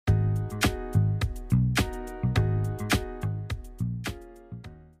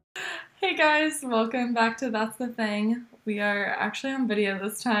Hey guys, welcome back to That's the Thing. We are actually on video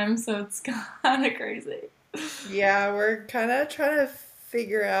this time, so it's kind of crazy. Yeah, we're kind of trying to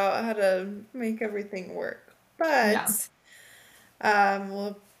figure out how to make everything work, Yeah, but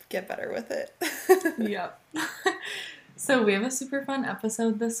we'll get better with it. yep. So we have a super fun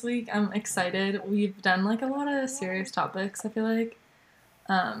episode this week. I'm excited. We've done like a lot of serious topics, I feel like.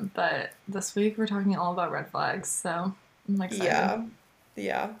 But this week we're talking all about red flags, so I'm excited. Yeah,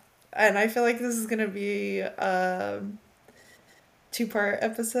 yeah. And I feel like this is gonna be a two-part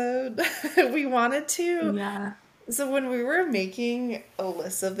episode. We wanted to, Yeah. so when we were making a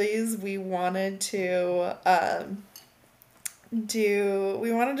list of these, we wanted to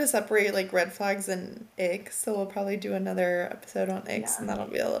we wanted to separate like red flags and icks, so we'll probably do another episode on icks, Yeah. and that'll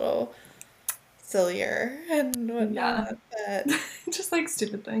be a little sillier and Yeah. whatnot. But Just like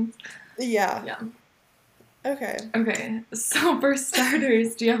stupid things. yeah, Yeah. okay. Okay, so for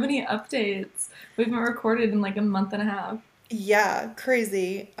starters, do you have any updates? We haven't recorded in like a month and a half. Yeah,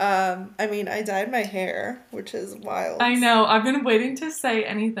 crazy. I mean, I dyed my hair, which is I wild. know, I've been waiting to say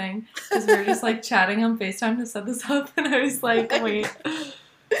anything because we were just like chatting on FaceTime to set this up, and I was like, wait.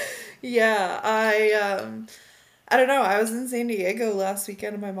 Yeah, I don't know. I was in San Diego last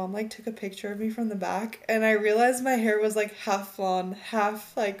weekend and my mom like took a picture of me from the back and I realized my hair was like half blonde,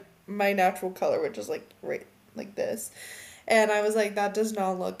 half like my natural color, which is like right like this. And I was like, that does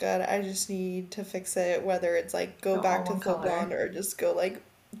not look good. I just need to fix it, whether it's like go Go all back to one full color. blonde or just go like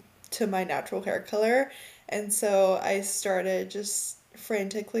to my natural hair color. And so I started just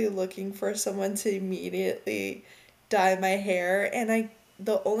frantically looking for someone to immediately dye my hair. And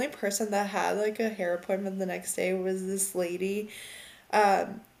the only person that had like a hair appointment the next day was this lady that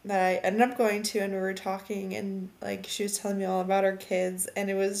I ended up going to, and we were talking, and like she was telling me all about her kids, and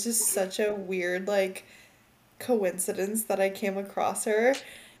it was just such a weird like coincidence that I came across her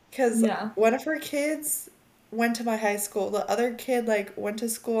because Yeah. one of her kids went to my high school. The other kid like went to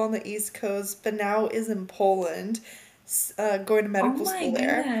school on the East Coast, but now is in Poland, going to Oh medical my school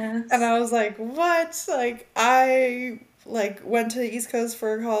there. And goodness. I was like, what? Like I like went to the East Coast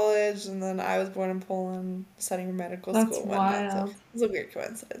for college, and then I was born in Poland, studying for medical That's school and whatnot. So it wild. was a weird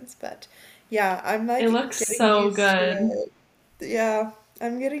coincidence, but yeah, I'm It like looks getting so used to good. it. Yeah,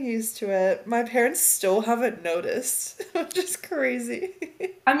 I'm getting used to it. My parents still haven't noticed, which is crazy.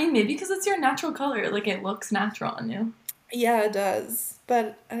 I mean, maybe because it's your natural color, like it looks natural on you. Yeah, it does.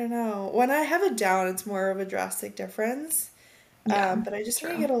 But I don't know. When I have it down, it's more of a drastic difference. Yeah, But I just need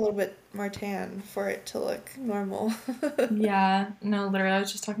to true. get a little bit more tan for it to look normal. Yeah, no, literally, I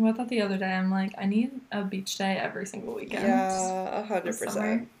was just talking about that the other day. I'm like, I need a beach day every single weekend Yeah, a hundred this summer.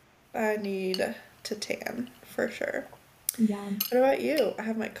 percent. I need to tan for sure. Yeah. What about you? I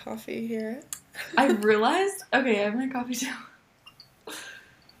have my coffee here. I realized, okay, I have my coffee too.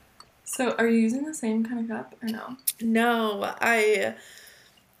 So, are you using the same kind of cup or no? No,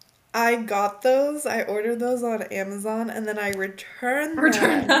 I got those. I ordered those on Amazon and then I returned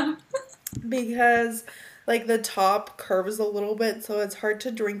Return them them. because like the top curves a little bit, so it's hard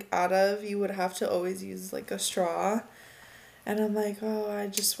to drink out of. You would have to always use like a straw. And I'm like, oh, I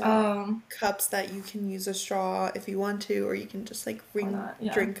just want Um, cups that you can use a straw if you want to, or you can just like or ring not?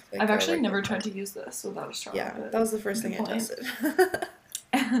 Yeah. drink I've like a actually regular never tried cup. to use this without a straw, Yeah, that but was the first thing good I point.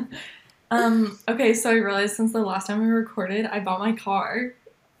 tested. Okay, so I realized since the last time we recorded, I bought my car.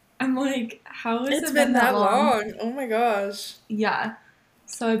 I'm like, how has It's it been been that that long? long. Oh my gosh. Yeah.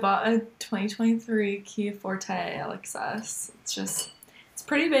 So I bought a 2023 Kia Forte LXS. It's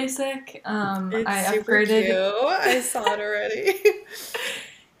pretty basic. It's I super cute. upgraded, I saw it already.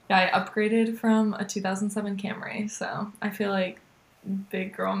 yeah, I upgraded from a 2007 Camry. So I feel like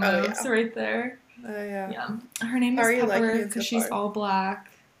big girl Oh moves yeah. right there. Oh yeah. Yeah. Her name How is are you liking Pepper it because so she's far? all black.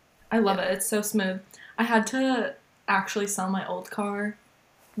 I love Yeah. it. It's so smooth. I had to actually sell my old car.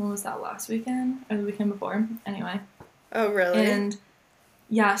 When was that, last weekend? Or the weekend before? Anyway. Oh really? And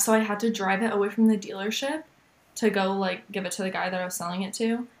yeah, so I had to drive it away from the dealership to go like give it to the guy that I was selling it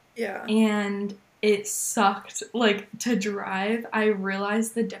to. Yeah. And it sucked like to drive. I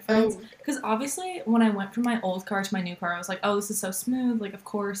realized the difference Oh, because obviously when I went from my old car to my new car, I was like, "Oh, this is so smooth. Like of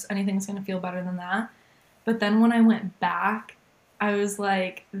course anything's going to feel better than that." But then when I went back, I was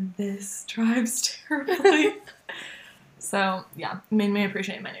like, "This drives terribly." So, yeah, made me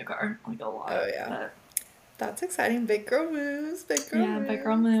appreciate my new car like a oh lot. yeah. But That's exciting. Big girl moves. Big girl yeah, big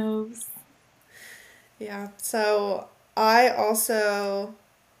girl moves. moves. Yeah. So I also,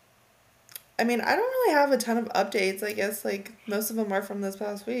 I mean, I don't really have a ton of updates. I guess like most of them are from this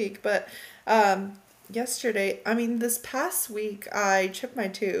past week, but um I mean this past week I chipped my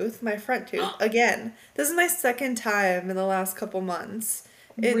tooth, my front tooth again. This is my second time in the last couple months.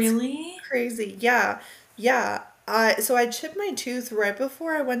 It's Really? crazy. Yeah. Yeah. I chipped my tooth right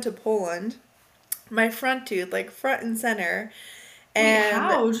before I went to Poland. My front tooth, like front and center. Wait, And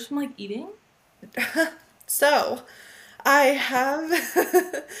how? Just from like eating? so I have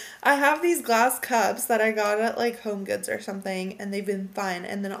I have these glass cups that I got at like Home Goods or something, and they've been fine.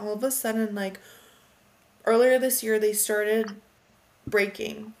 And then all of a sudden, like earlier this year, they started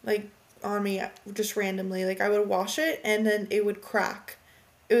breaking like on me just randomly. Like I would wash it and then it would crack.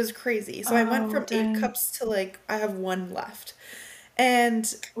 It was crazy. So I went Oh, from eight dang. cups to like I have one left.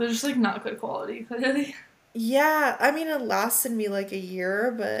 And They're just like not good quality, clearly. yeah, I mean it lasted me like a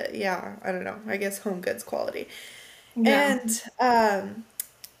year, but yeah, I don't know. I guess Home Goods quality. Yeah. And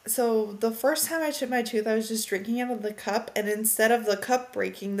so the first time I chipped my tooth, I was just drinking out of the cup, and instead of the cup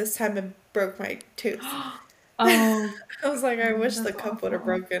breaking, this time it broke my tooth. Oh, I was like, I wish the that's cup would have awful.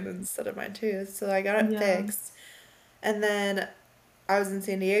 broken instead of my tooth. So I got it Yeah. fixed. And then I was in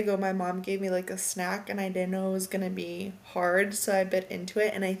San Diego. My mom gave me like a snack, and I didn't know it was gonna be hard, so I bit into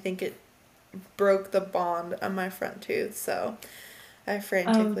it, and I think it broke the bond on my front tooth. So I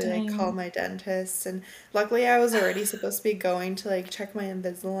Oh, frantically like called dang. my dentist, and luckily I was already supposed to be going to like check my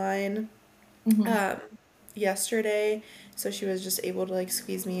Invisalign Hmm. um yesterday, so she was just able to like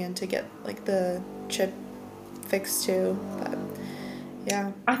squeeze me in to get like the chip fixed too. But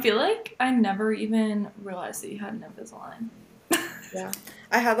yeah, I feel like I never even realized that you had an Invisalign. yeah.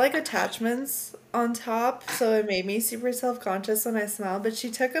 I had like attachments on top, so it made me super self-conscious when I smiled, but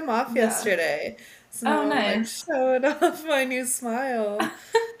she took them off Yeah. yesterday. So Oh, now I'm like nice. showing off my new smile.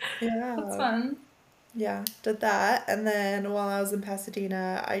 That's Yeah. fun. Yeah, did that. And then while I was in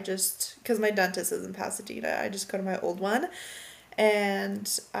Pasadena, because my dentist is in Pasadena, I just go to my old one.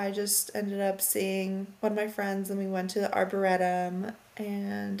 And I just ended up seeing one of my friends, and we went to the Arboretum.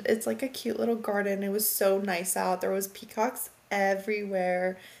 And it's like a cute little garden. It was so nice out. There was peacocks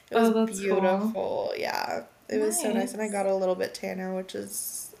everywhere. It was Oh, that's cool. beautiful. Yeah, it was so nice. And I Nice. got a little bit tanner, which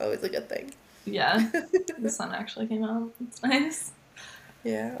is always a good thing. Yeah. The sun actually came out. It's nice.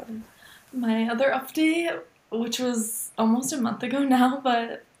 Yeah. My other update, which was almost a month ago now,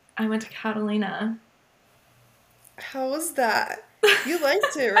 but I went to Catalina. How was that? You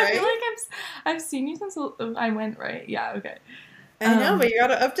liked it, I feel like right? I've seen you since I went, right? Yeah, okay. I know, but Um, you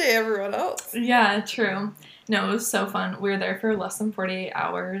gotta update everyone else. yeah, true. No, it was so fun. We were there for less than 48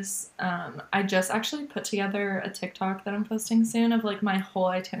 hours. I just actually put together a TikTok that I'm posting soon of like my whole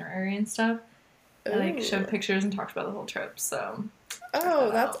itinerary and stuff. I like showed Ooh. pictures and talked about the whole trip, so check Oh,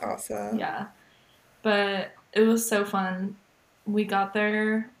 that that's out. awesome. Yeah. But it was so fun. We got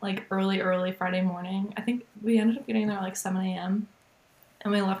there like early Friday morning. I think we ended up getting there like 7 a.m.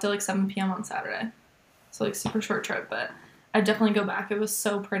 and we left at like 7 p.m. on Saturday. So like super short trip, but I definitely go back. It was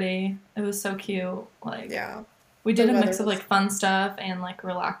so pretty. It was so cute. Like Yeah, we the did a weather mix of was. like fun stuff and like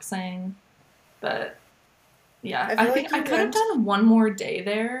relaxing. But yeah, I I feel think like I you could have went. done one more day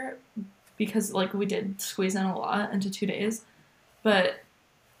there because like we did squeeze in a lot into 2 days. But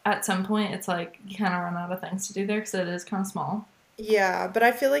at some point, it's like you kind of run out of things to do there because it is kind of small. Yeah, but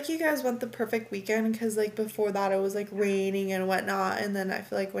I feel like you guys went the perfect weekend because like before that it was like raining and whatnot, and then I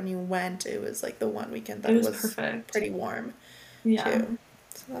feel like when you went it was like the one weekend It that was was perfect. pretty warm Yeah. too.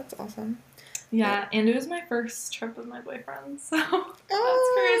 So that's awesome. But Yeah, and it was my first trip with my boyfriend, so that's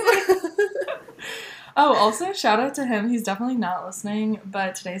crazy. oh, Oh, also, shout out to him. He's definitely not listening,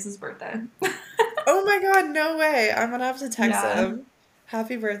 but today's his birthday. oh my God, no way! I'm gonna have to text Yeah. him.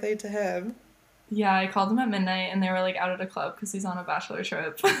 Happy birthday to him. Yeah, I called him at midnight and they were like out at a club because he's on a bachelor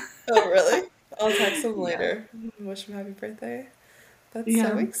trip. Oh, really? I'll text him Yeah. later. Wish him happy birthday. That's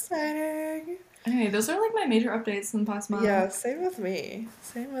so Yeah. exciting. Anyway, those are like my major updates in the past month. Yeah, same with me.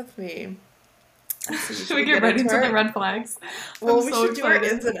 Same with me. Let's see. Should Should we we get get right into into the our? red flags? I'm Well, we so should do our excited.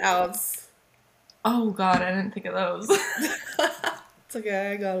 ins and outs. Oh god, I didn't think of those. It's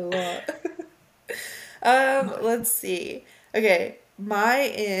okay. I got a lot. Okay. Let's see. Okay, my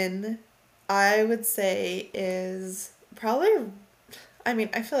in, I would say is probably. I mean,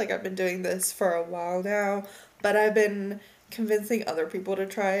 I feel like I've been doing this for a while now, but I've been convincing other people to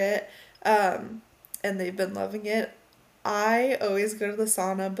try it, um, and they've been loving it. I always go to the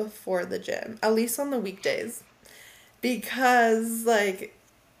sauna before the gym, at least on the weekdays, because like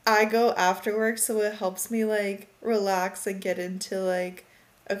I go after work, so it helps me like relax and get into like,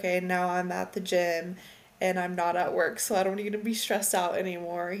 okay, now I'm at the gym and I'm not at work, so I don't need to be stressed out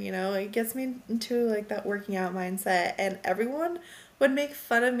anymore, you know? It gets me into like that working out mindset, and everyone would make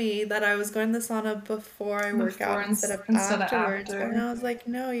fun of me that I was going to the sauna before I work Before out instead of instead of afterwards, and after. I was like,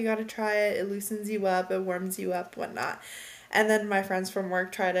 no, you gotta try it. It loosens you up, it warms you up, whatnot. And then my friends from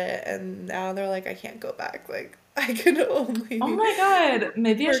work tried it, and now they're like, I can't go back. Like, I can Oh only my God.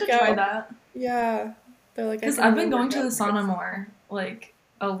 Maybe I work should try out. that. Yeah. They're like, I Because can I've only been going work to out the when I get sauna sick. more, like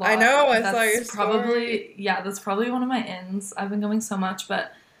a I lot. know, I saw That's your story. probably, yeah, that's probably one of my ins. I've been going so much,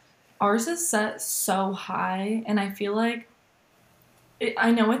 but ours is set so high, and I feel like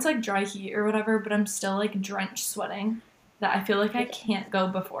I know it's like dry heat or whatever, but I'm still like drenched sweating that I feel like I Yeah. can't go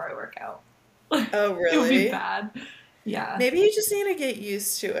before I work out. Oh, It would be really? bad. Yeah. Maybe you just need to get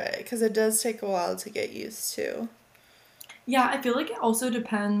used to it because it does take a while to get used to. Yeah, I feel like it also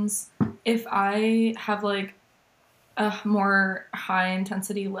depends if I have like a more high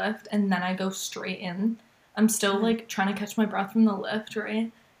intensity lift and then I go straight in. I'm still Mhm. like trying to catch my breath from the lift, right?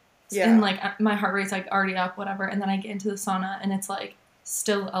 And Yeah. like my heart rate's like already up, whatever. And then I get into the sauna and it's like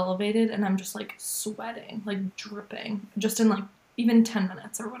still elevated and I'm just like sweating, like dripping, just in like even 10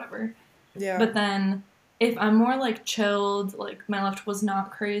 minutes or whatever. Yeah. But then if I'm more like chilled, like my lift was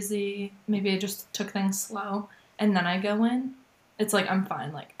not crazy, maybe I just took things slow, and then I go in, it's like I'm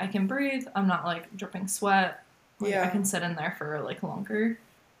fine. Like I can breathe, I'm not like dripping sweat, like I Yeah. can sit in there for like longer.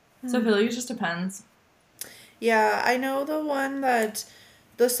 So I Hmm. feel like it just depends. Yeah, I know the one that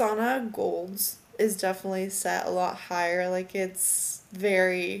the sauna golds is definitely set a lot higher. Like it's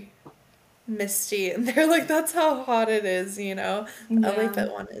very misty and they're like that's how hot it is, you know. The LA Yeah.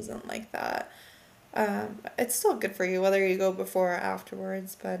 Fit one isn't like that. It's still good for you whether you go before or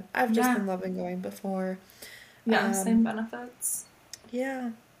afterwards, but I've just Yeah. been loving going before. Yeah, same Um, benefits.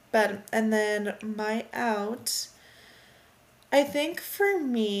 yeah. But and then my out, I think for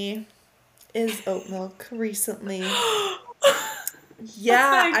me is oat milk recently. That's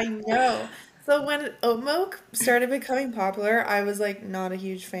Yeah, like I know. So when oat milk started becoming popular, I was like not a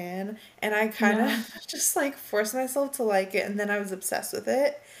huge fan, and I kind of yeah. just like forced myself to like it, and then I was obsessed with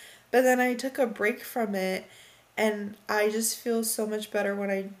it. But then I took a break from it, and I just feel so much better when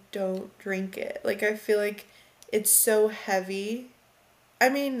I don't drink it. Like I feel like it's so heavy. I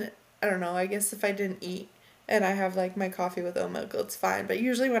mean, I don't know. I guess if I didn't eat and I have like my coffee with oat milk, it's fine. But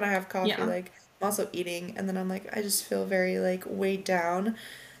usually when I have coffee, Yeah. like I'm also eating, and then I'm like I just feel very like weighed down.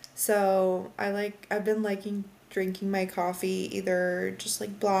 So I've been liking drinking my coffee either just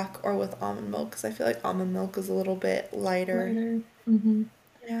like black or with almond milk because I feel like almond milk is a little bit lighter. Later. Mm-hmm.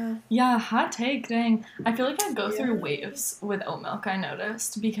 Yeah. Yeah, hot take, dang. I feel like I go through Yeah. waves with oat milk, I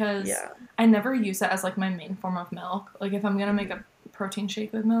noticed, because Yeah. I never use it as like my main form of milk. Like if I'm gonna make a protein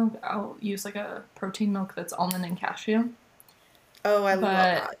shake with milk, I'll use like a protein milk that's almond and cashew. Oh, I love But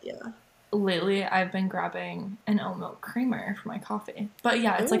that. Yeah. lately I've been grabbing an oat milk creamer for my coffee. But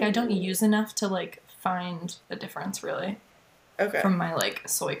yeah, it's like I don't Oh. use enough to like find a difference really Okay. from my like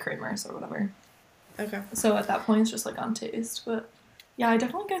soy creamers or whatever. Okay. So at that point, it's just like on taste. But yeah, I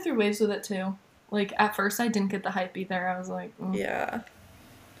definitely go through waves with it too. Like at first, I didn't get the hype either. I was like, Yeah.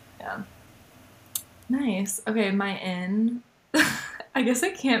 yeah, nice. Okay, my in. I guess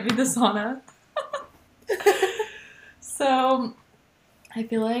it can't be the sauna. So I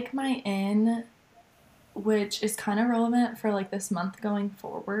feel like my in, which is kind of relevant for like this month going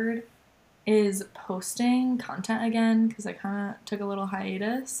forward, is posting content again because I kind of took a little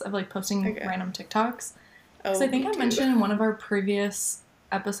hiatus of like posting Okay. random TikToks. Because Oh, I think me I too. mentioned in one of our previous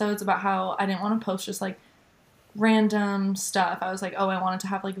episodes about how I didn't want to post just like random stuff. I was like, oh, I wanted to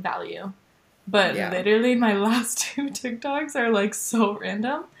have like value. But Yeah. literally, my last two TikToks are like so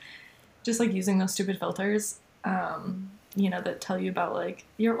random. Just like using those stupid filters, that tell you about like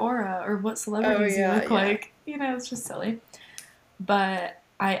your aura or what Oh celebrities you yeah, look yeah. like. It's just silly. But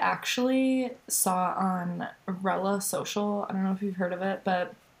I actually saw on Rella Social, I don't know if you've heard of it,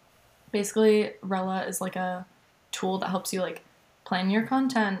 but basically Rella is like a tool that helps you like plan your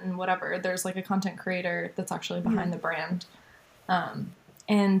content and whatever. There's like a content creator that's actually behind Mhm. the brand. Um,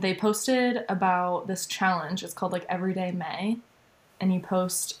 and they posted about this challenge. It's called like Everyday May. And you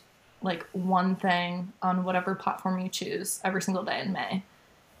post like one thing on whatever platform you choose every single day in May.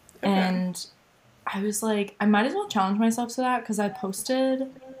 Okay. And I was like, I might as well challenge myself to that because I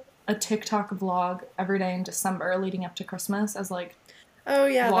posted a TikTok vlog every day in December leading up to Christmas as like Oh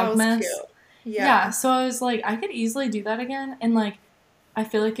yeah, that was cute. Vlogmas. Yeah, Yeah. so I was like, I could easily do that again. And like, I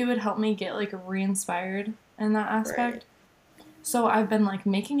feel like it would help me get like re inspired in that Right. aspect. So I've been like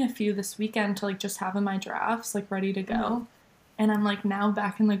making a few this weekend to like just have in my drafts, like ready to Mhm. go. And I'm like now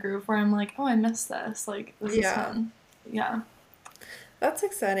back in the groove where I'm like, oh, I missed this. Like, this is Yeah. fun. Yeah. That's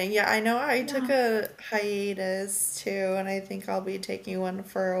exciting. Yeah, I know I took Yeah. a hiatus too, and I think I'll be taking one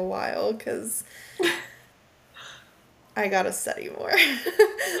for a while because I gotta study more.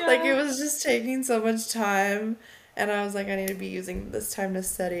 Like it Yeah. was just taking so much time, and I was like, I need to be using this time to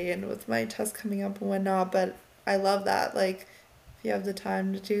study, and with my test coming up and whatnot. But I love that. Like, if you have the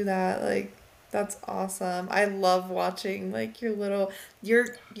time to do that, like, that's awesome. I love watching like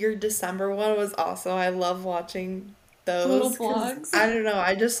your December one was awesome. I love watching Little those because vlogs. I don't know,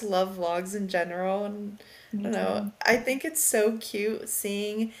 I just love vlogs in general, and I Me don't know. too. I think it's so cute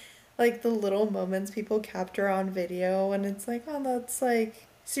seeing like the little moments people capture on video, and it's like, oh, that's like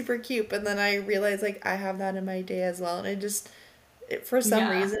super cute. But then I realize like I have that in my day as well, and for some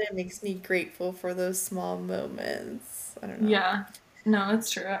Yeah. reason it makes me grateful for those small moments. I don't know. Yeah. No, it's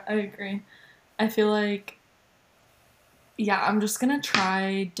true. I agree. I feel like, yeah, I'm just gonna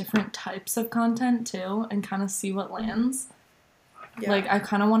try different types of content too and kind of see what lands. Like, Yeah. I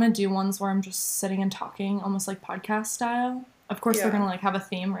kind of want to do ones where I'm just sitting and talking, almost like podcast style. Of course, they're Yeah. gonna like have a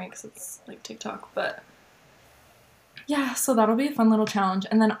theme, right? Because it's like TikTok, but yeah, so that'll be a fun little challenge.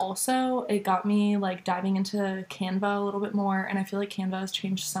 And then also, it got me like diving into Canva a little bit more, and I feel like Canva has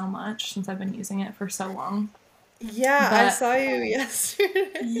changed so much since I've been using it for so long. Yeah, I But saw you yesterday.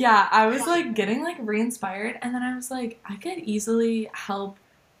 yeah, I was like getting like re-inspired, and then I was like, I could easily help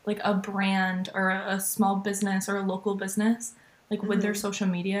like a brand or a small business or a local business like with their Hmm. social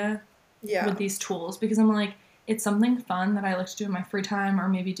media with Yeah. these tools because I'm like, it's something fun that I like to do in my free time or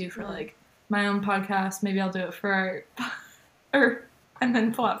maybe do for Hmm. like my own podcast. Maybe I'll do it for our or and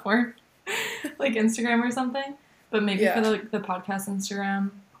then platform like Instagram or something. But maybe for Yeah. the podcast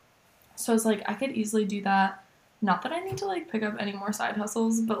Instagram. So I was like, I could easily do that. Not that I need to like pick up any more side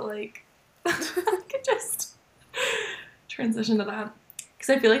hustles, but like I could just transition to that.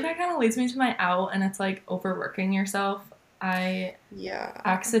 Because I feel like that kind of leads me to my out, and it's like overworking yourself. I Yeah.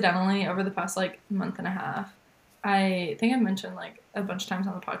 accidentally, over the past like month and a half, I think I've mentioned like a bunch of times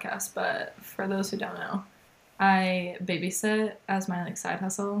on the podcast, but for those who don't know, I babysit as my like side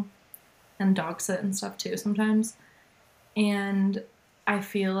hustle and dog sit and stuff too sometimes. And I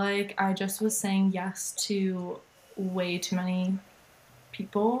feel like I just was saying yes to way too many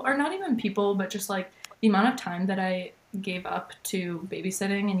people, or not even people, but just like the amount of time that I gave up to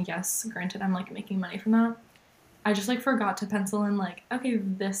babysitting. And yes, granted, I'm like making money from that. I just like forgot to pencil in like, okay,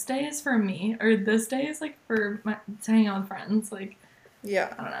 this day is for me, or this day is like for my to hang out with friends. Like,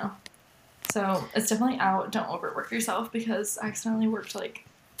 Yeah. I don't know. So it's definitely out. Don't overwork yourself because I accidentally worked like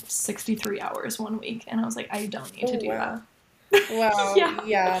 63 hours one week, and I was like, I don't need Oh, to do that. wow. Wow. Yeah.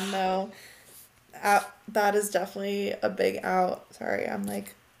 Yeah, no. That is definitely a big out. Sorry, I'm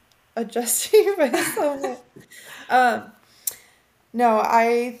like adjusting myself. Um, no,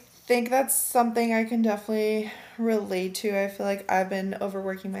 I think that's something I can definitely relate to. I feel like I've been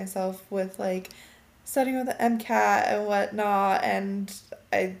overworking myself with like studying with the MCAT and whatnot, and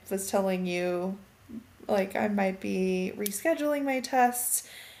I was telling you like I might be rescheduling my tests,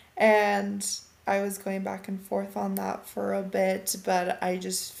 and I was going back and forth on that for a bit, but I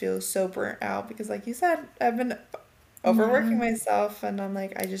just feel so burnt out because like you said, I've been overworking Yeah. myself, and I'm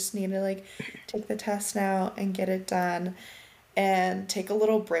like I just need to like take the test now and get it done and take a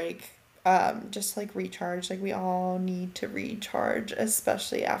little break. Just like recharge. Like we all need to recharge,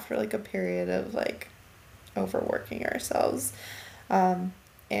 especially after like a period of like overworking ourselves. Um,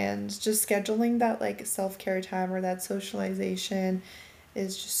 and just scheduling that like self-care time or that socialization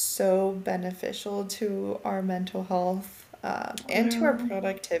is just so beneficial to our mental health, and to our Literally.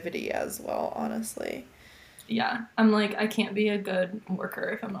 productivity as well, honestly. Yeah. I'm like, I can't be a good worker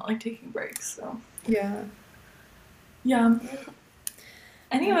if I'm not like taking breaks. So, Yeah. yeah. Well,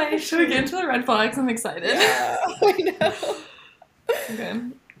 Anyway, for should we get sure. into the red flags? I'm excited. Yeah, I know. Okay.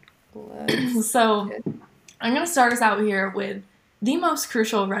 Let's So, get I'm going to start us out here with the most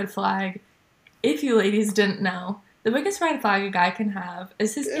crucial red flag. If you ladies didn't know, the biggest red flag a guy can have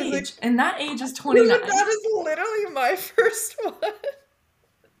is his is like age, and that age is 29. that is literally my first one.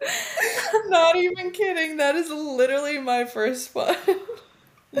 Not even kidding. That is literally my first one.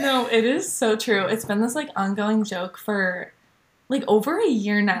 No, it is so true. It's been this like ongoing joke for like over a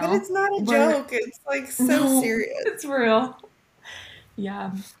year But now. it's not a Where joke. It's like so no, serious. it's real.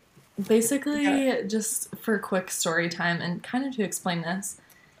 Yeah. Yeah. Basically, just for quick story time and kind of to explain this,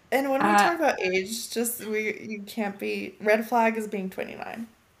 And when we uh, talk about age, just we you can't be red flag is being 29.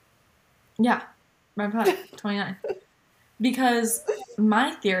 yeah, red flag, 29. Because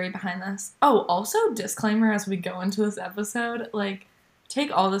my theory behind this, oh, also disclaimer as we go into this episode, like, take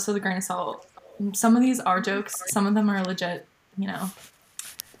all this with a grain of salt. Some of these are jokes, some of them are legit, you know.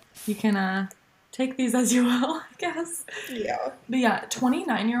 You can take these as you will, I guess. Yeah. But yeah,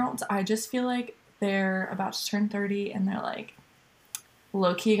 29-year-olds, I just feel like they're about to turn 30 and they're like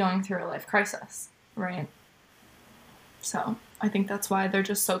low key going through a life crisis, right? So I think that's why they're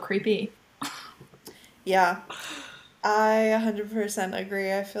just so creepy. Yeah. I 100%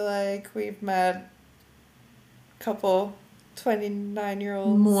 agree. I feel like we've met couple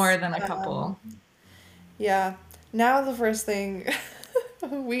 29-year-olds. More than a couple. Yeah. Now the first thing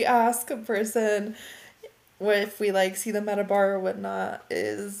we ask a person if we like see them at a bar or whatnot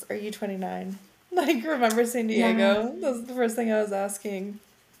is, "Are you 29?" Like, remember San Yeah. Diego? That was the first thing I was asking.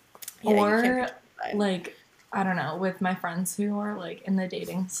 Yeah, you can't be Or 29. like, I don't know, with my friends who are like in the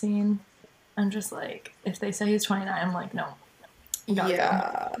dating scene, I'm just like, if they say he's 29, I'm like, no, you gotta go.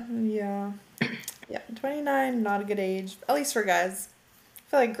 Yeah, yeah, yeah. 29, not a good age, at least for guys.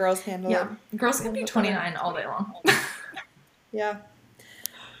 I feel like girls handle it Yeah. Girls a can little be bit better. 29 all day long. Yeah.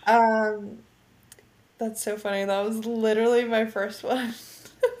 Um, that's so funny. That was literally my first one.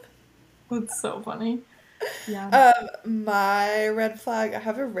 That's so funny. Yeah. My red flag, I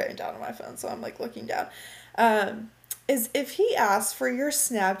have it written down on my phone, so I'm like looking down. Um, is if he asks for your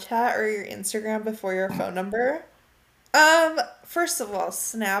Snapchat or your Instagram before your phone number. First of all,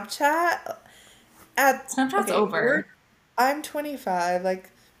 Snapchat at Snapchat's okay, over. I'm 25, like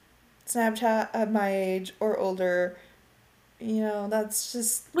Snapchat at my age or older, that's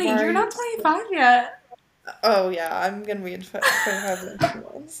just Wait, why are you're you not 25 yet. Oh yeah, I'm gonna be in 25 in 2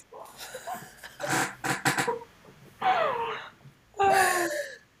 months.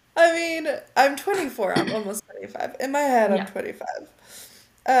 I mean, I'm 24. I'm almost 25. In my head, I'm Yeah. 25.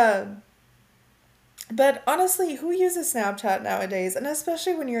 Um, but honestly, who uses Snapchat nowadays? And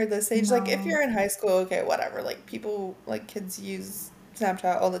especially when you're this age, like if No. you're in high school, okay, whatever. Like people, like kids use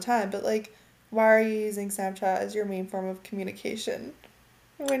Snapchat all the time, but like, why are you using Snapchat as your main form of communication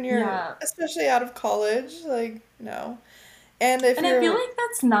when you're, Yeah. especially out of college? Like, no. And if And I feel you're, like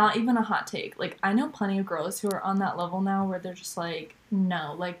that's not even a hot take. Like, I know plenty of girls who are on that level now where they're just like,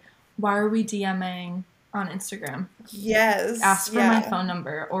 no, like, why are we DMing on Instagram? yes, Ask for my yeah. phone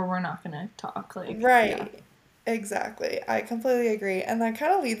number or we're not gonna talk. Like, yeah. Right. Exactly. I completely agree. And that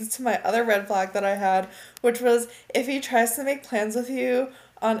kind of leads to my other red flag that I had, which was if he tries to make plans with you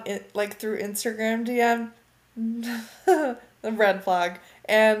like through Instagram DM, the red flag.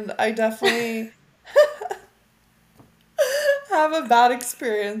 And I definitely have a bad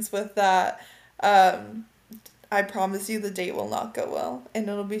experience with that. Um, I promise you the date will not go well and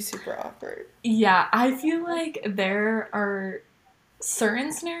it'll be super awkward. Yeah, I feel like there are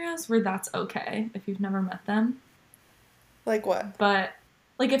certain scenarios where that's okay if you've never met them. Like what? But,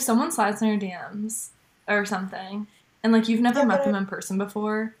 like, if someone slides in your DMs or something, and, like, you've never Yeah, met but them in person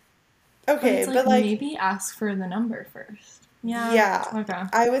before, but okay, it's like but like maybe ask for the number first. Yeah, yeah, okay.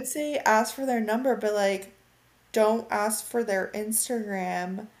 I would say ask for their number, but like don't ask for their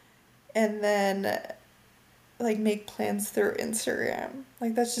Instagram and then like make plans through Instagram.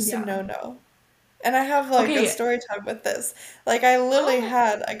 Like that's just a Yeah. no-no. And I have like a Okay. story time with this. Like I literally Oh,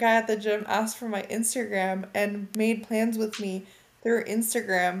 had a guy at the gym ask for my Instagram and made plans with me through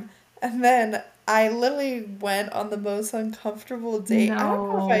Instagram. And then I literally went on the most uncomfortable date. I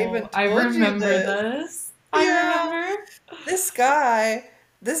don't know if I even no. I told you remember this. this. I Yeah. remember. This guy,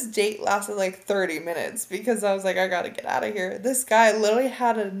 this date lasted like 30 minutes because I was like, I gotta get out of here. This guy literally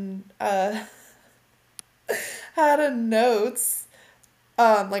had a notes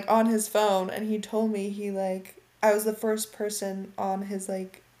like on his phone, and he told me he like I was the first person on his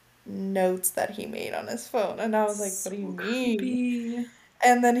like notes that he made on his phone, and I was like, what do you So mean? creepy.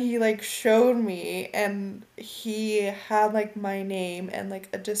 And then he like showed me, and he had like my name and like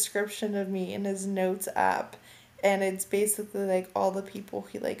a description of me in his notes app. And it's basically like all the people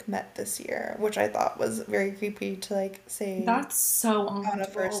he like met this year, which I thought was very creepy to like say That's so on a uncomfortable.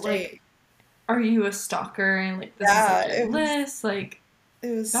 first Like, date. are you a stalker and like this is Yeah, like your list? Like,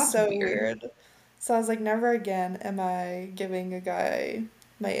 it was that's so weird. weird. So I was like, never again am I giving a guy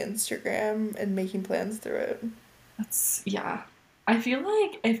my Instagram and making plans through it. That's, yeah. I feel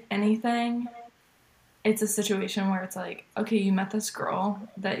like if anything, it's a situation where it's like, okay, you met this girl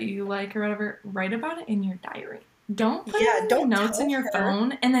that you like or whatever, write about it in your diary. Don't put Yeah, it in the don't notes in tell your her.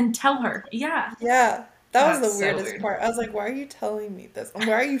 phone and then tell her. Yeah, Yeah, that was that's the so weirdest weird. part. I was like, why are you telling me this? And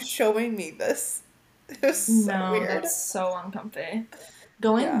why are you showing me this? It was so No, weird. that's so uncomfy.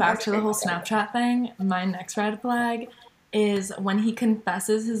 Going Yeah, I back was to the like, whole I gotta Snapchat thing, my next red flag is when he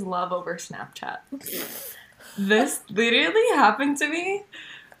confesses his love over Snapchat. This literally happened to me.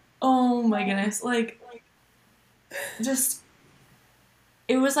 Oh my goodness. Like, just,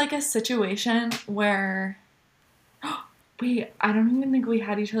 it was like a situation where, wait, I don't even think we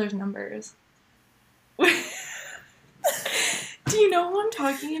had each other's numbers. Do you know who I'm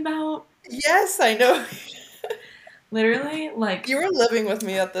talking about? go. Yes, I know. Literally, like, You were living with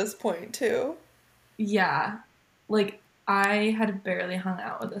me at this point too. yeah, like I had barely hung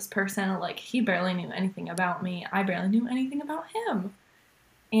out with this person. Like he barely knew anything about me. I barely knew anything about him.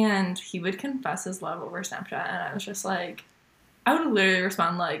 and he would confess his love over Snapchat, and I was just like, I would literally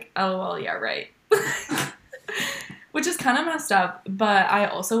respond like, "LOL, yeah, right," which is kind of messed up. But I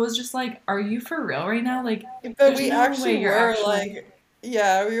also was just like, "Are you for real right now? Like, But there's we no actually way you're were actually." like,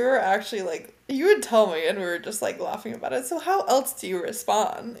 yeah, we were actually like, you would tell me, and we were just like laughing about it. So how else do you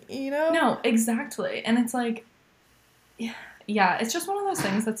respond? You know? No, exactly, and it's like, yeah, yeah, it's just one of those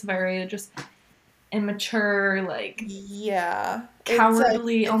things that's very just immature, like Yeah. It's like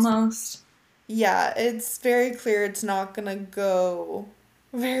cowardly it's almost. yeah, it's very clear it's not gonna go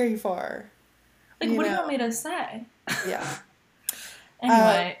very far. Like, You what do you know? want me to say? Yeah. Um,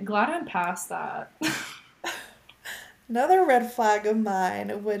 Anyway, glad I'm past that. Another red flag of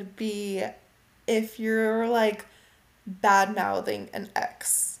mine would be if you're like bad mouthing an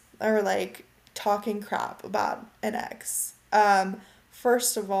ex or like talking crap about an ex.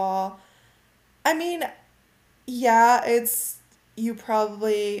 First of all, I mean, yeah, it's you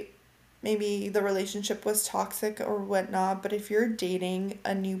probably maybe the relationship was toxic or whatnot, but if you're dating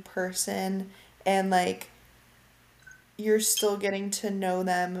a new person and like you're still getting to know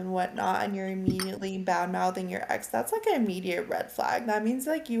them and whatnot, and you're immediately bad mouthing your ex, that's like an immediate red flag. That means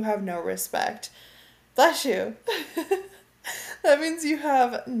like you have no respect. Bless you. That means you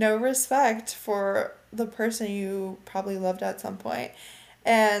have no respect for the person you probably loved at some point.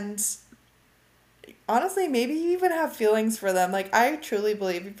 And honestly, maybe you even have feelings for them. Like, I truly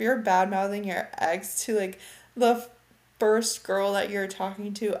believe if you're bad mouthing your ex to like the first girl that you're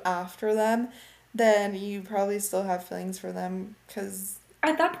talking to after them, then you probably still have feelings for them. Because,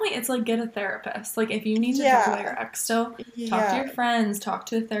 At that point, it's like get a therapist. Like, if you need to talk about yeah, your ex still, talk to yeah, your friends, talk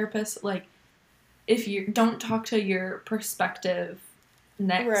to a therapist. Like, if you don't talk to your prospective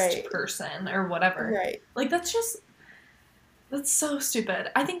next right, person or whatever, right. like, that's so stupid.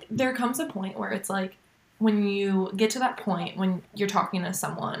 I think there comes a point where it's like when you get to that point when you're talking to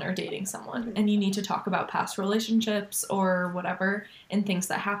someone or dating someone Mhm. and you need to talk about past relationships or whatever and things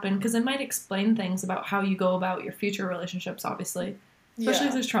that happen because it might explain things about how you go about your future relationships, obviously, especially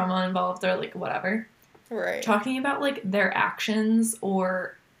if Yeah, there's trauma involved or like whatever. right. Talking about like their actions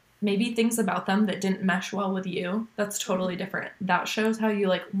or maybe things about them that didn't mesh well with you, that's totally different. That shows how you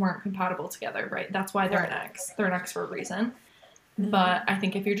like weren't compatible together, right? That's why they're an Right. ex. They're an ex for a reason. But Hmm. I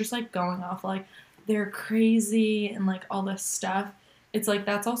think if you're just like going off like they're crazy and like all this stuff, it's like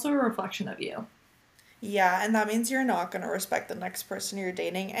that's also a reflection of you. Yeah, and that means you're not gonna respect the next person you're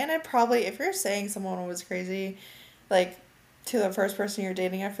dating. And it probably, if you're saying someone was crazy, like to the first person you're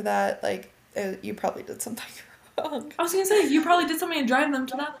dating after that, like you probably did something wrong. I was gonna say you probably did something to drive them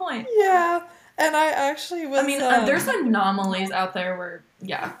to that point. Yeah, and I actually I was mean, there's anomalies out there where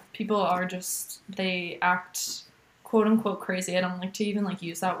yeah, people are just they act quote unquote crazy. I don't like to even like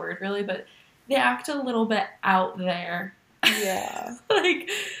use that word really, but they act a little bit out there, yeah. like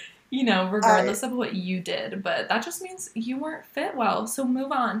I regardless of what you did. But that just means you weren't fit well. So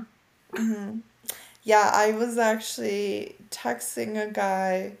move on. mhm. Yeah, I was actually texting a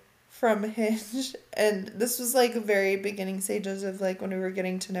guy from Hinge, and this was like very beginning stages of like when we were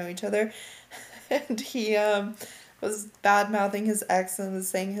getting to know each other. And he was bad mouthing his ex and was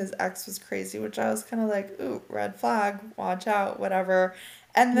saying his ex was crazy, which I was kind of like, ooh, red flag, watch out, whatever.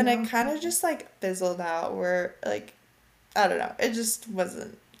 And then it Yeah. kind of just like fizzled out where like I don't know, it just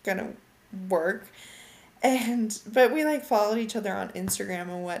wasn't gonna work. And but we like followed each other on Instagram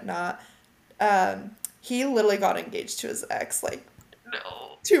and whatnot. He literally got engaged to his ex like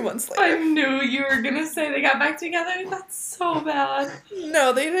No. 2 months I later. knew you were gonna say they got back together. That's so bad.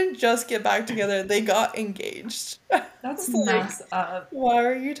 No, they didn't just get back together, they got engaged. I That's was like, messed up. why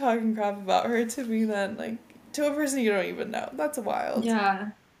are you talking crap about her to me then? Like, to a person you don't even know. That's wild.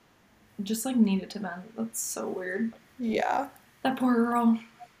 Yeah, just like needed to bend. That's so weird. Yeah. That poor girl.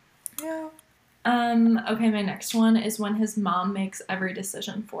 Yeah. Okay, my next one is when his mom makes every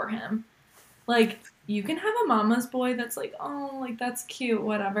decision for him. Like, you can have a mama's boy that's like, oh, like that's cute,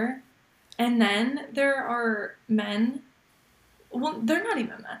 whatever. And then there are men, well, they're not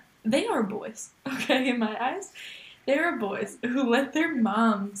even men. They are boys, okay, in my eyes. They are boys who let their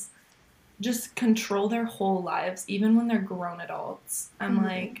moms just control their whole lives, even when they're grown adults. I'm Hmm.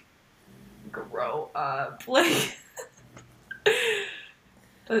 like, grow up. Like,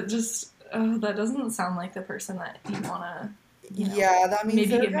 it just, that doesn't sound like the person that you want to, Yeah, that means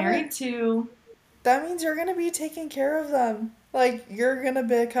maybe they're get gonna married to. that means you're gonna be taking care of them. Like you're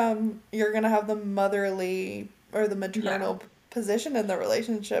gonna have the motherly or the Yeah, maternal position in the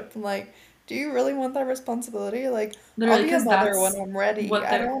relationship. And like, do you really want that responsibility? Like, I'll literally, be a because mother when that's I'm ready. what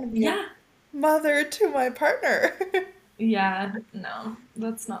I don't they're, want to be a yeah, mother to my partner. yeah, no,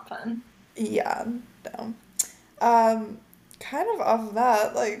 that's not fun. Yeah, no. Um, kind of off of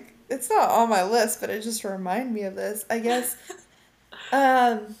that, like it's not on my list, but it just reminded me of this. I guess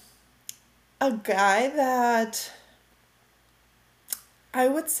um a guy that I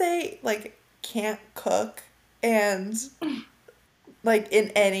would say like can't cook and like in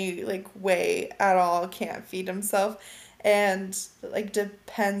any like way at all can't feed himself and like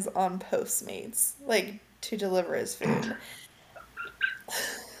depends on Postmates like to deliver his food.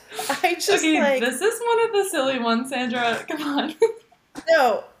 I just Okay, like this is one of the silly ones, Sandra. Come on.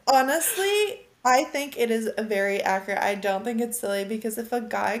 no, honestly, I think it is very accurate. I don't think it's silly because if a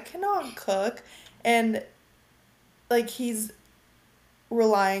guy cannot cook and like he's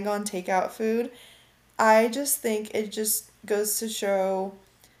relying on takeout food, I just think it just goes to show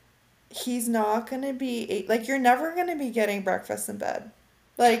he's not gonna be like you're never gonna be getting breakfast in bed.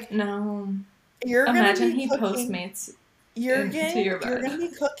 Like No. you're gonna Imagine be he cooking Postmates into your you're bed. gonna be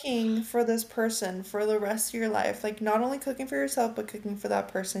cooking for this person for the rest of your life. Like not only cooking for yourself, but cooking for that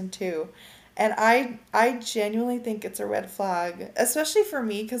person too. And I genuinely think it's a red flag, especially for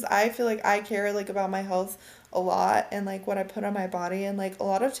me, because I feel like I care like about my health a lot and like what I put on my body and like a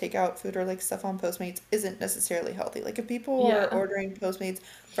lot of takeout food or like stuff on Postmates isn't necessarily healthy. Like if people are Yeah. ordering Postmates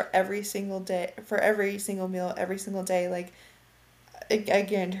for every single day, for every single meal, every single day, like I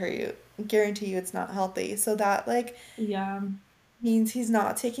guarantee you it's not healthy. So that like Yeah. means he's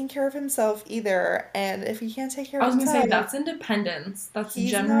not taking care of himself either. And if he can't take care I of was gonna say himself, that's independence. That's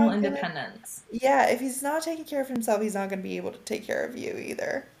he's general not gonna, independence. yeah, if he's not taking care of himself, he's not gonna be able to take care of you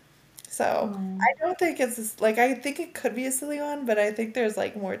either. So Oh. I don't think like, I think it could be a silly one, but I think there's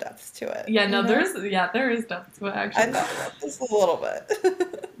like more depth to it, Yeah, you no, know? there is depth to it I actually. thought about this a little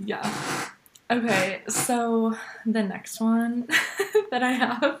bit. Yeah. Okay, so the next one that I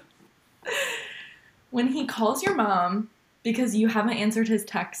have, when he calls your mom because you haven't answered his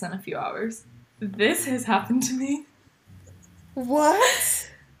texts in a few hours. This has happened to me. What?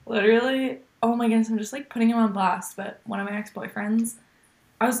 Literally, oh my goodness, I'm just like putting him on blast, but one of my ex-boyfriends,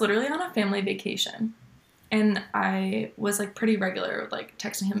 I was literally on a family vacation and I was like pretty regular with like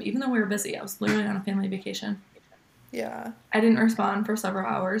texting him even though we were busy. I was literally on a family vacation. Yeah. I didn't respond for several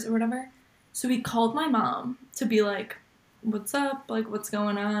hours or whatever. So he called my mom to be like, "What's up? Like what's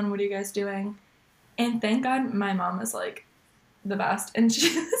going on? What are you guys doing?" And thank God my mom is like the best. And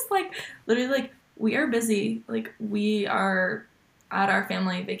she was like, literally, like, we are busy. Like, we are at our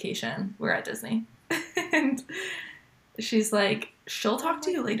family vacation. We're at Disney. And she's like, she'll Oh talk to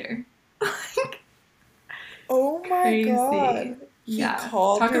my, you later. Like, oh my crazy. God. He Yeah.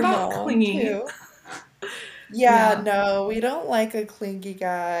 called Talk your about mom clingy. too. Yeah, Yeah. no, we don't like a clingy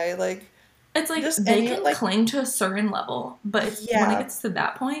guy. Like, It's like just they any, can like, cling to a certain level, but it's when it yeah, gets to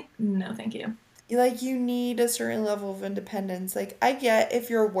that point, no, thank you. like you need a certain level of independence. Like, I get if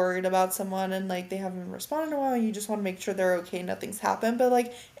you're worried about someone and like they haven't responded in a while and you just want to make sure they're okay, nothing's happened. But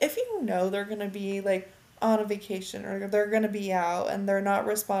like, if you know they're gonna be like on a vacation or they're gonna be out and they're not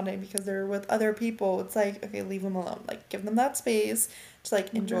responding because they're with other people, it's like, okay, leave them alone. Like, give them that space to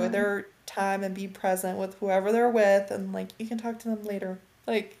like enjoy Literally. their time and be present with whoever they're with, and like you can talk to them later.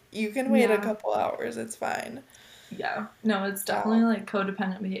 Like, you can wait a Yeah. couple hours, it's fine. Yeah. No, it's definitely Um, like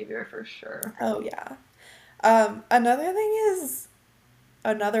codependent behavior for sure. oh yeah. Another thing is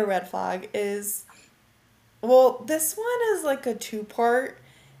another red flag is, well, this one is like a two part.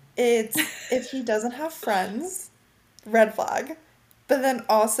 It's if he doesn't have friends, red flag. But then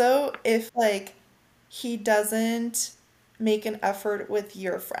also if like he doesn't make an effort with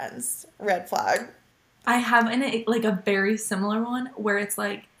your friends, red flag. I have like a very similar one where it's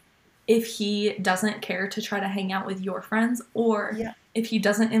like if he doesn't care to try to hang out with your friends or Yeah. if he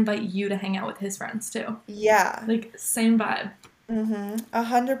doesn't invite you to hang out with his friends too. Yeah. Like same vibe.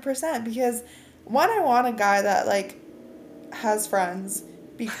 100%. Because one, I want a guy that like has friends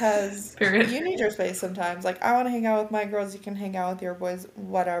because Period. you need your space sometimes. Like I want to hang out with my girls, you can hang out with your boys,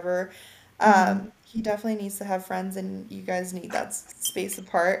 whatever. Hmm. He definitely needs to have friends and you guys need that space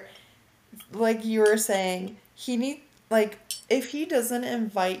apart. Like you were saying, he need like if he doesn't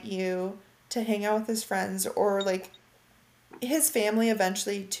invite you to hang out with his friends or like his family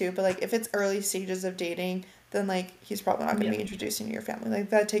eventually too, but like if it's early stages of dating, then like he's probably not going to Yeah. be introducing you to your family. Like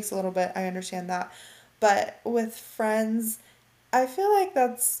that takes a little bit. I understand that. But with friends, I feel like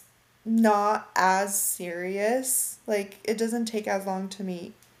that's not as serious. Like it doesn't take as long to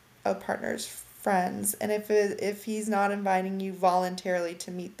meet a partner's friends, and if he's not inviting you voluntarily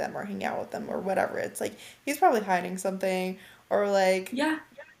to meet them or hang out with them or whatever, it's like he's probably hiding something or like Yeah.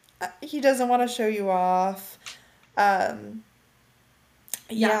 he doesn't want to show you off. Um,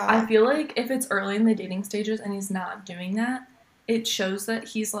 Yeah. I yeah. feel like if it's early in the dating stages and he's not doing that, it shows that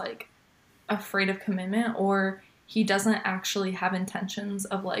he's like afraid of commitment or he doesn't actually have intentions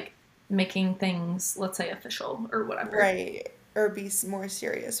of like making things, let's say, official or whatever. Right. Or be more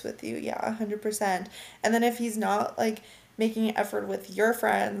serious with you. Yeah, 100%. And then if he's not like making an effort with your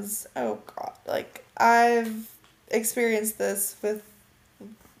friends, oh God, like I've experienced this with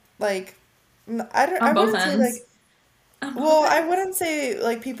like I On both wouldn't say ends. like, On well, both I ends. wouldn't say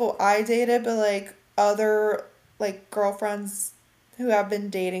like people I dated, but like other like girlfriends who have been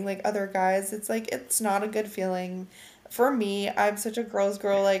dating like other guys. It's like it's not a good feeling. For me, I'm such a girl's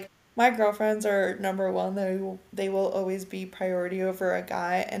girl. Like my girlfriends are number one. They will always be priority over a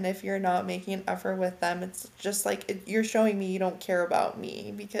guy. And if you're not making an effort with them, it's just like you're showing me you don't care about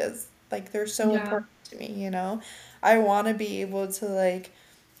me because like they're so Yeah. important to me, you know? I want to be able to like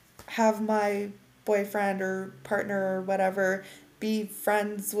have my boyfriend or partner or whatever be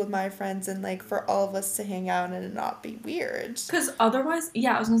friends with my friends and like for all of us to hang out and not be weird. Because otherwise,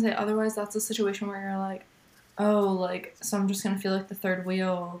 yeah, I was gonna say, otherwise, that's a situation where you're like, oh, like, so I'm just gonna feel like the third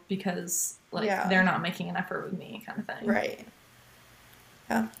wheel because, like, Yeah, they're not making an effort with me, kind of thing. right.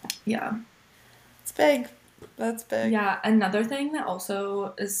 Yeah, Yeah. it's big. That's big. Yeah. Another thing that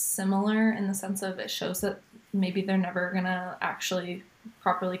also is similar in the sense of it shows that maybe they're never gonna actually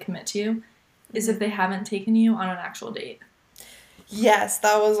properly commit to you is Hmm. if they haven't taken you on an actual date. Yes,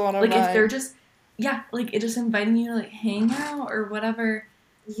 that was one of Like, if they're mine. just, yeah, like, it just inviting you to, like, hang out or whatever.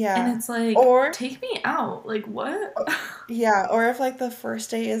 And Yeah. it's like, Or, take me out. Like, what? yeah, or if like the first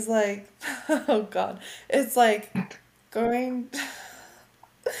date is like, oh God, it's like going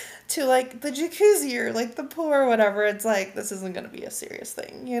to like the jacuzzi or like the pool or whatever. It's like, this isn't gonna be a serious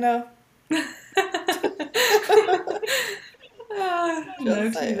thing, you know? No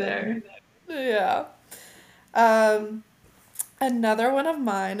Just tea saying. there. Yeah. Um, Another one of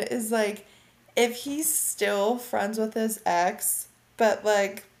mine is like if he's still friends with his ex, but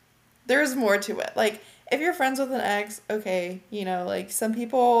like there's more to it. Like if you're friends with an ex, okay, you know, like some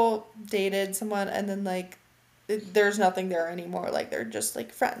people dated someone and then like there's nothing there anymore. Like they're just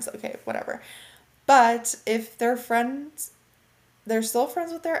like friends. Okay, whatever. But if they're friends, they're still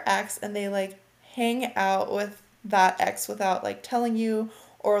friends with their ex and they like hang out with that ex without like telling you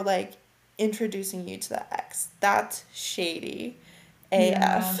or like introducing you to the ex. That's shady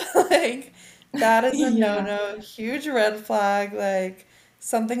Yeah. AF. Like that is a Yeah. no-no, huge red flag. Like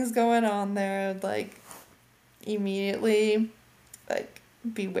something's going on there. Like immediately like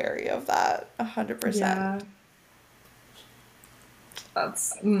be wary of that 100%. Yeah.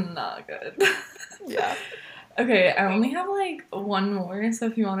 That's not good. Yeah. Okay, I only have like one more, so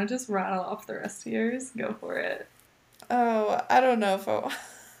if you want to just rattle off the rest of yours, go for it. Oh, I don't know if I...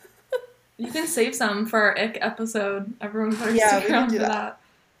 You can save some for our ick episode. Everyone better Yeah, stick we can around do for that. that.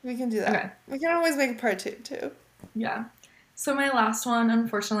 We can do that. Okay, We can always make a part two too. yeah. So my last one,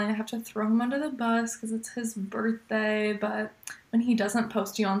 unfortunately, I have to throw him under the bus because it's his birthday, but when he doesn't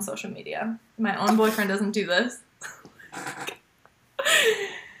post you on social media, my own boyfriend doesn't do this.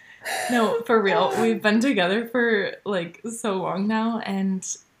 No, for real. We've been together for like so long now, and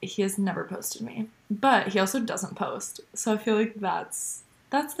he has never posted me. But he also doesn't post, so I feel like that's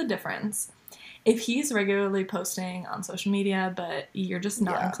the difference. If he's regularly posting on social media, but you're just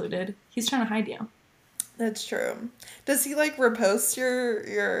not Yeah, included, he's trying to hide you. that's true. Does he like repost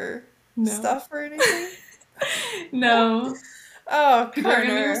your No, stuff or anything? no. Oh, People are gonna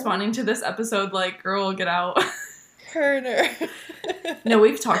be Kerner. responding to this episode like, "Girl, get out." Kerner. No,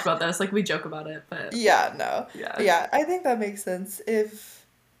 we've talked about this. Like, we joke about it, but Yeah, no. yeah. Yeah, I think that makes sense. If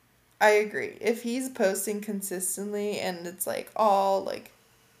I agree. If he's posting consistently and it's like all like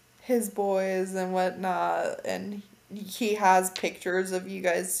his boys and whatnot, and he has pictures of you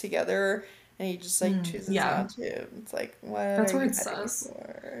guys together, and he just like chooses Yeah, not to. It's like, what that's are where you it's hiding sus.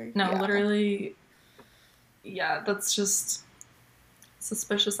 for? No, Yeah, literally, yeah, that's just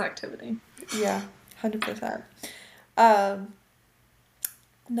suspicious activity. yeah, 100%. Um,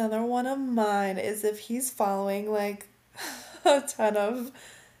 Another one of mine is if he's following like a ton of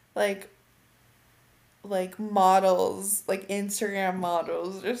like models, like Instagram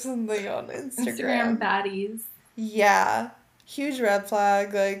models or something on Instagram Instagram. baddies. Yeah, huge red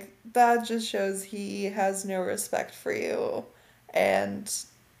flag. Like that just shows he has no respect for you and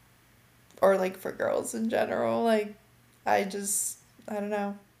or like for girls in general. Like I just I don't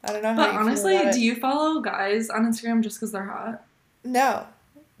know. I don't know how But you feel about honestly, do it. you follow guys on Instagram just because they're hot? No.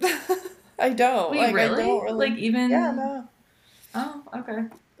 I don't. Wait, Like I don't really? Like, really. Yeah, even. no. Oh, okay.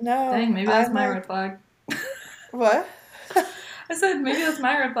 No. Dang, maybe that's I'm my like red flag. what? I said, maybe that's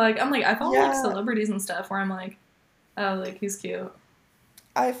my red flag. I'm like, I follow like Yeah, celebrities and stuff where I'm like, oh, like, he's cute.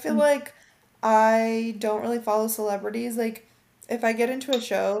 I feel Mm, like I don't really follow celebrities. Like, if I get into a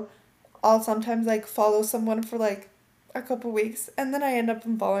show, I'll sometimes like follow someone for like a couple weeks and then I end up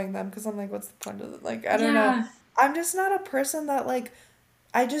unfollowing them because I'm like, what's the point of it? Like, I don't know. Yeah. I'm just not a person that like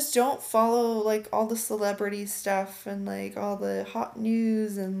I just don't follow like all the celebrity stuff and like all the hot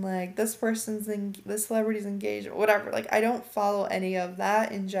news and like this celebrity's engaged, whatever. Like I don't follow any of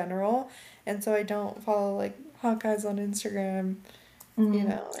that in general, and so I don't follow like hot guys on Instagram. You Mm.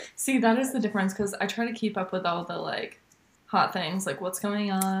 know, See, that is like, the difference because I try to keep up with all the like hot things, like what's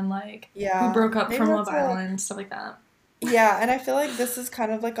going on, like who yeah, broke up maybe from Love that's a Island, stuff like that. yeah, and I feel like this is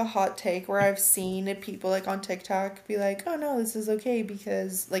kind of like a hot take where I've seen it, people like on TikTok be like, "Oh no, this is okay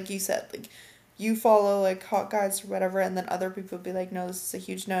because like you said, like you follow like hot guys or whatever," and then other people be like, "No, this is a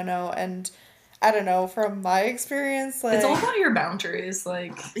huge no-no." And I don't know, from my experience, It's all like about your boundaries,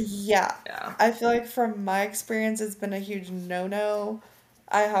 like yeah, yeah. I feel like from my experience, it's been a huge no-no.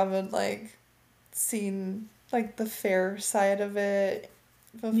 I haven't like seen like the fair side of it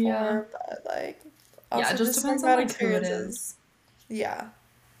Yeah. before, but like Yeah, it also just just from depends on bad like who it experiences. is. Yeah.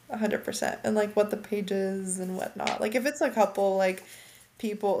 100%. And like what the page is and whatnot. Like if it's a couple like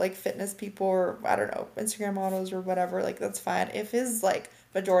people like fitness people or I don't know, Instagram models or whatever, like that's fine. If his like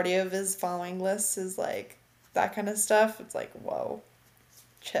majority of his following list is like that kind of stuff, it's like, whoa,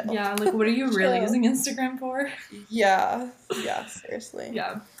 chill. Yeah, like what are you really Chill. using Instagram for? Yeah. Yeah, seriously.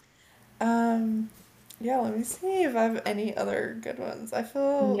 Yeah. Um yeah, let me see if I have any other good ones. I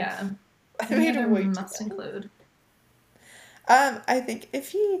feel Yeah. I Any made other way too must many. include? I think if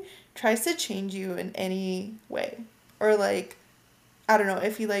he tries to change you in any way, or like I don't know,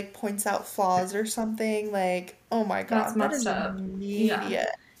 if he like points out flaws or something, like, oh my That's God, that messed is up. Yeah. immediate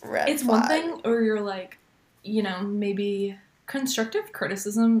red It's one flag. thing, or you're like, maybe constructive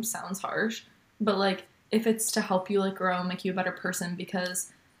criticism sounds harsh, but like if it's to help you like grow, make you a better person,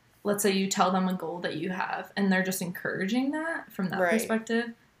 because let's say you tell them a goal that you have and they're just encouraging that from that Right, perspective,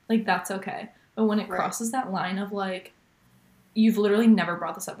 like that's okay. But when it right. crosses that line of like, you've literally never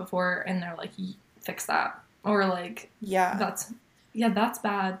brought this up before and they're like, fix that. Or like, Yeah. that's, yeah, that's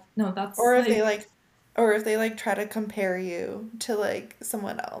bad. No, Or that's if they like, like, or if they like try to compare you to like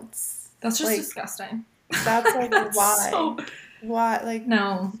someone else. that's just Like, disgusting. that's like, That's why? so, Why? Like,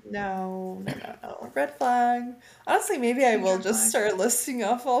 no. no, no, no, no. Red flag. Honestly, maybe I Huge will red just flag. start listing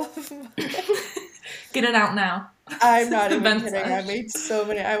off all of my. Get it out now. I'm not even Vent kidding. I sesh. made so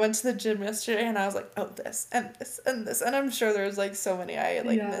many. I went to the gym yesterday and I was like, oh, this and this and this. And I'm sure there's like so many I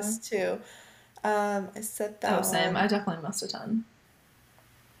like Yeah. missed too. I said Oh, that same. I one. definitely missed a ton.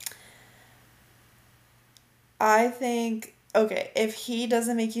 I think, okay, if he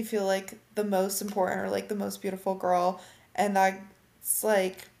doesn't make you feel like the most important or like the most beautiful girl, and that's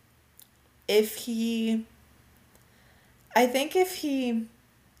like, if he, I think if he,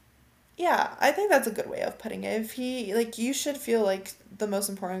 yeah, I think that's a good way of putting it. If he, like, you should feel like the most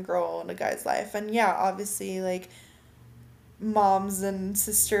important girl in a guy's life. And yeah, obviously, like, moms and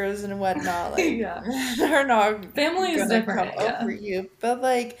sisters and whatnot, like, Yeah. are not Family is gonna come different, over yeah. you. But,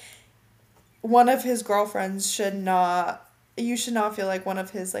 like, one of his girlfriends should not, you should not feel like one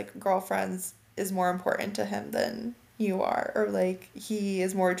of his, like, girlfriends is more important to him than you are, or, like, he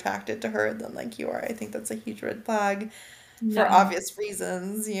is more attracted to her than, like, you are. I think that's a huge red flag for Yeah. obvious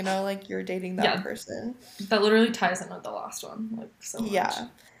reasons, you know, like, you're dating that Yeah. person. That literally ties in with the last one, like, so much. Yeah.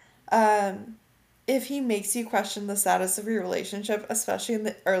 Um, if he makes you question the status of your relationship, especially in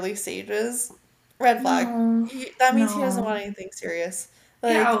the early stages, red flag. No. That means he doesn't No. want anything serious.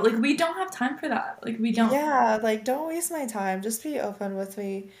 Yeah, Like, like, we don't have time for that. Like, we don't. yeah, like don't waste my time. Just be open with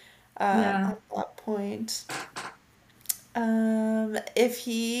me Yeah. at that point. If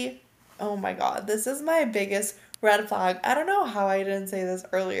he, oh my God, this is my biggest red flag. I don't know how I didn't say this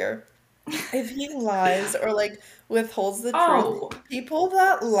earlier. If he lies or like withholds the truth, Oh. people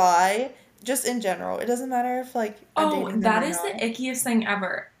that lie, just in general, it doesn't matter if like I'm Oh, dating them that or is the not. ickiest thing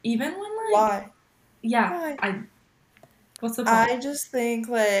ever. Even when, like, Why? yeah, Why? what's the point? I just think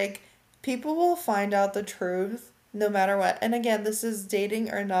like people will find out the truth no matter what. And again, this is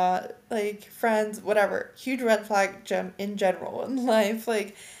dating or not, like friends, whatever. Huge red flag in general in life.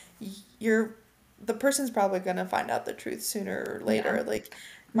 Like you're the person's probably gonna find out the truth sooner or Yeah. later. Like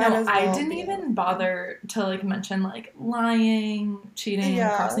might No, as I well didn't be even open. bother to like mention like lying, cheating,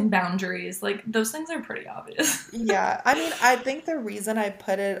 Yeah. crossing boundaries. Like those things are pretty obvious. Yeah. I mean, I think the reason I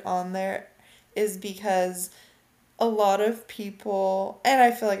put it on there is because a lot of people, and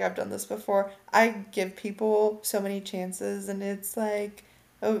I feel like I've done this before, I give people so many chances, and it's like,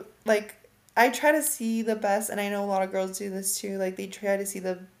 oh, like, I try to see the best, and I know a lot of girls do this too. Like, they try to see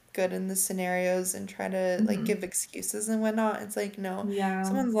the good in the scenarios and try to, like, Hmm. give excuses and whatnot. It's like, no, Yeah,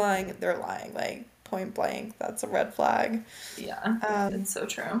 someone's lying, they're lying, like, point blank. That's a red flag. yeah, Um, it's so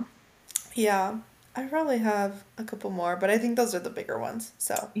true. Yeah. I probably have a couple more, but I think those are the bigger ones.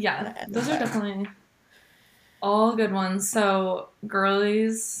 So I'm Yeah, gonna end it those are there. definitely all good ones. So,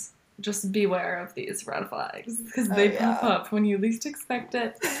 girlies, just beware of these red flags because Oh they pop yeah. up when you least expect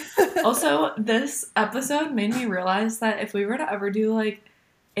it. Also, this episode made me realize that if we were to ever do like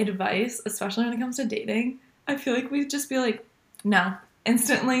advice, especially when it comes to dating, I feel like we'd just be like, no,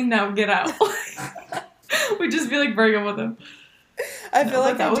 instantly, no, get out. We'd just be like, break up with him. I No, feel but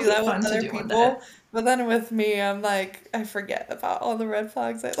like I that would do be that with fun to other do one day. people, but then with me, I'm like, I forget about all the red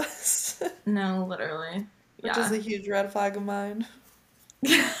flags I list, No, literally. which is Yeah. a huge red flag of mine.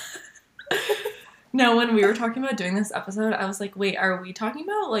 No, when we were talking about doing this episode, I was like, wait, are we talking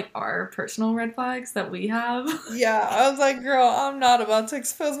about like our personal red flags that we have? Yeah, I was like, girl, I'm not about to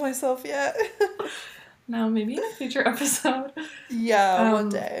expose myself yet. No, maybe in a future episode. Yeah, one Um,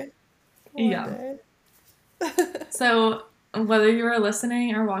 day. One yeah. day. So, whether you are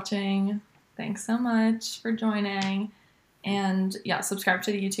listening or watching, thanks so much for joining. And yeah, subscribe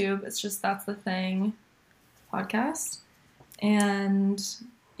to the YouTube. It's just That's the Thing podcast. And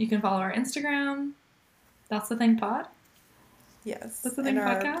you can follow our Instagram, That's the Thing Pod. That's Yes, the and Thing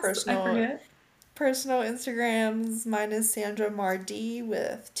our podcast. I forget. personal Instagrams, mine is Sandra Mardi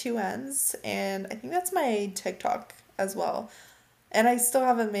with two N's, and I think that's my TikTok as well. And I still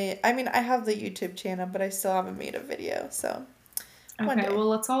haven't made, I mean, I have the YouTube channel, but I still haven't made a video, so one Okay, day. well,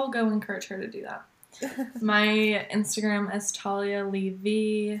 let's all go encourage her to do that. My Instagram is Talia Lee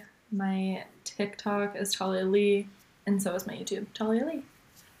V. My TikTok is Talia Lee. And so is my YouTube, Talia Lee.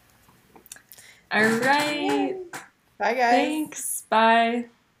 All right. Yay. Bye, guys. Thanks. Bye.